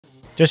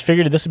Just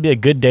figured this would be a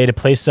good day to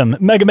play some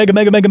Mega Man.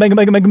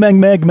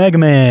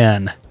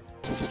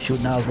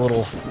 Shooting out his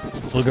little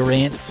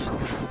boogerants.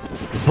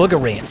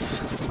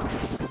 Boogerants.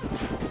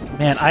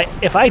 Man,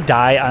 if I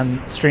die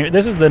on stream,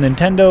 this is the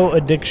Nintendo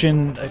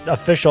Addiction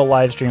official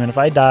live stream, and if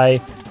I die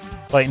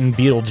fighting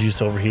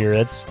Beetlejuice over here,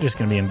 that's just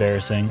gonna be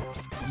embarrassing.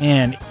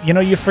 Man, you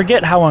know, you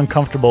forget how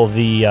uncomfortable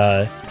the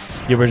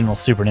original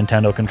Super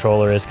Nintendo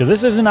controller is, because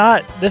this is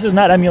not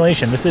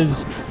emulation. This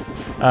is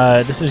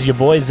your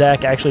boy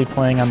Zach actually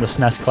playing on the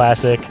SNES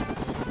Classic.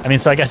 I mean,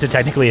 so I guess it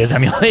technically is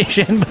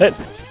emulation, but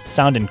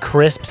sounding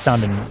crisp,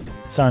 sounding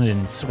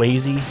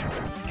Swayze.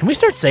 Can we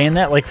start saying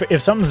that? Like,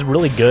 if something's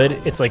really good,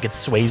 it's like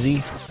it's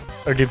Swayze?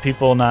 Or do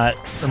people not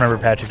remember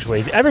Patrick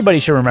Swayze? Everybody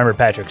should remember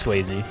Patrick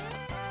Swayze.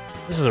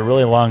 This is a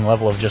really long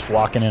level of just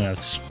walking in a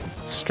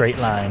straight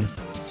line.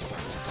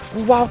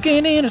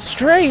 Walking in a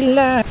straight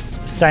line.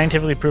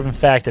 Scientifically proven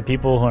fact that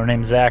people who are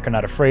named Zach are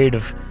not afraid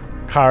of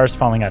cars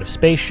falling out of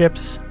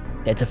spaceships.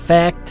 That's a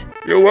fact.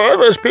 You are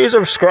this piece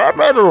of scrap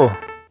metal.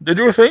 Did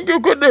you think you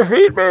could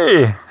defeat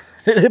me?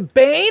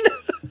 Bane?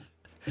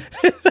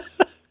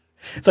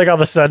 It's like all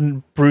of a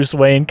sudden Bruce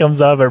Wayne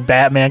comes up or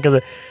Batman comes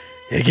up.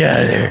 Hey, get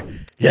out of there.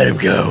 Let him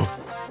go.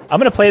 I'm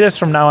going to play this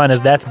from now on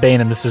as that's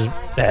Bane and this is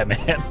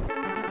Batman.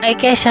 I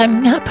guess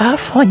I'm not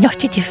powerful enough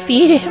to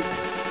defeat him.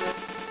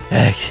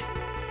 Max,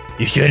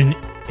 you shouldn't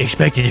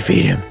expect to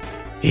defeat him.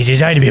 He's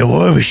designed to be a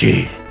war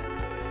machine.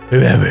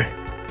 Remember,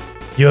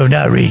 you have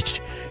not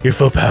reached your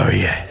full power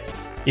yet.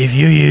 If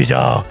you use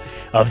all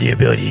of the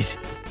abilities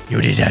you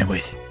were designed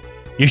with,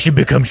 you should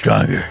become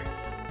stronger.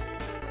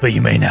 But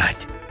you may not.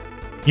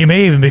 You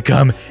may even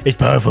become as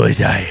powerful as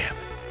I am.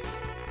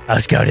 I'll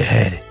scout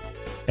ahead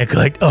and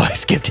collect... Oh, I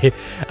skipped it.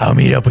 I'll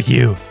meet up with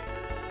you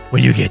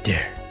when you get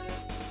there.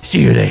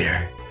 See you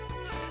later.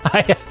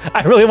 I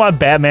really want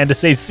Batman to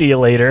say see you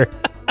later.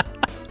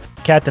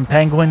 Captain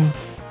Penguin.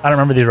 I don't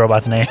remember these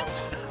robots'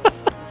 names.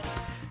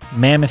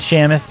 Mammoth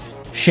Shamoth.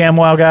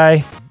 ShamWow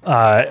guy.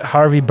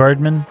 Harvey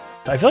Birdman.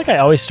 I feel like I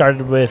always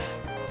started with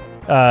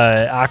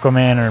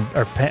Aquaman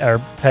or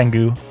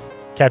Pengu.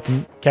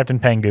 Captain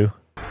Pengu.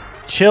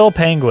 Chill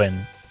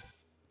Penguin.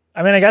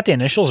 I mean, I got the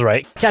initials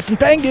right. Captain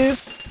Pengu!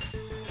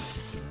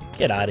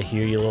 Get out of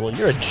here, you little...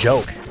 You're a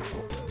joke.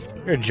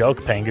 You're a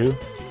joke, Pengu.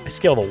 I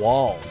scale the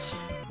walls.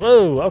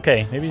 Whoa,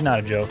 okay. Maybe he's not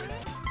a joke.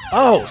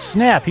 Oh,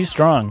 snap. He's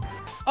strong.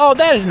 Oh,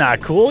 that is not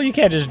cool. You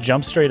can't just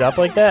jump straight up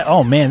like that.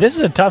 Oh, man. This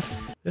is a tough...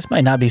 This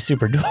might not be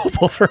super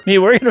doable for me.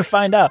 We're going to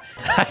find out.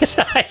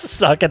 I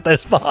suck at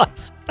this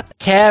boss.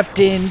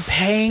 Captain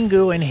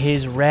Pengu and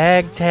his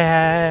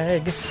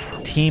ragtag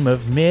team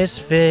of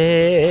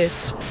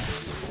misfits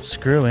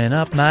screwing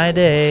up my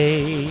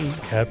day.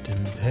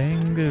 Captain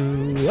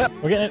Pengu. Oh,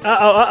 we're getting...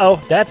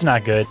 Uh-oh. That's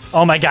not good.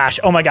 Oh, my gosh.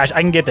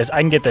 I can get this.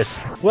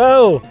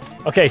 Whoa.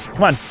 Okay,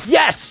 come on.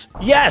 Yes.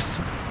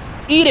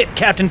 Eat it,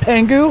 Captain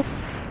Pengu.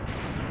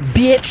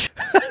 Bitch.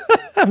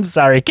 I'm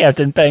sorry,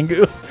 Captain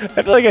Pengu.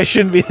 I feel like I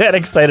shouldn't be that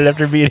excited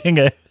after beating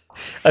a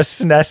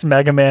SNES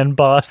Mega Man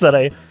boss that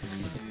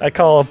I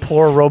call a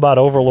poor robot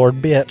overlord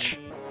bitch.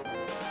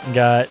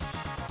 Got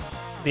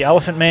the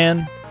Elephant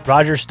Man,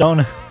 Roger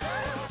Stone,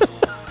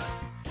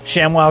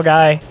 ShamWow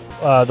guy,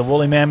 the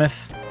Woolly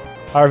Mammoth,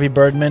 Harvey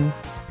Birdman,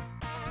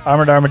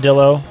 Armored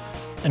Armadillo,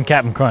 and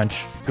Captain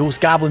Crunch. Goose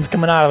Goblins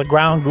coming out of the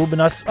ground, goobing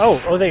us.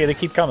 Oh, they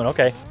keep coming.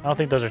 Okay. I don't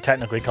think those are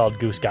technically called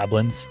Goose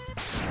Goblins.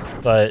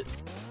 But,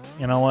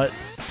 you know what?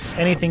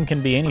 Anything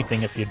can be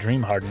anything if you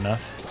dream hard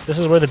enough. This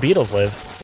is where the Beatles live.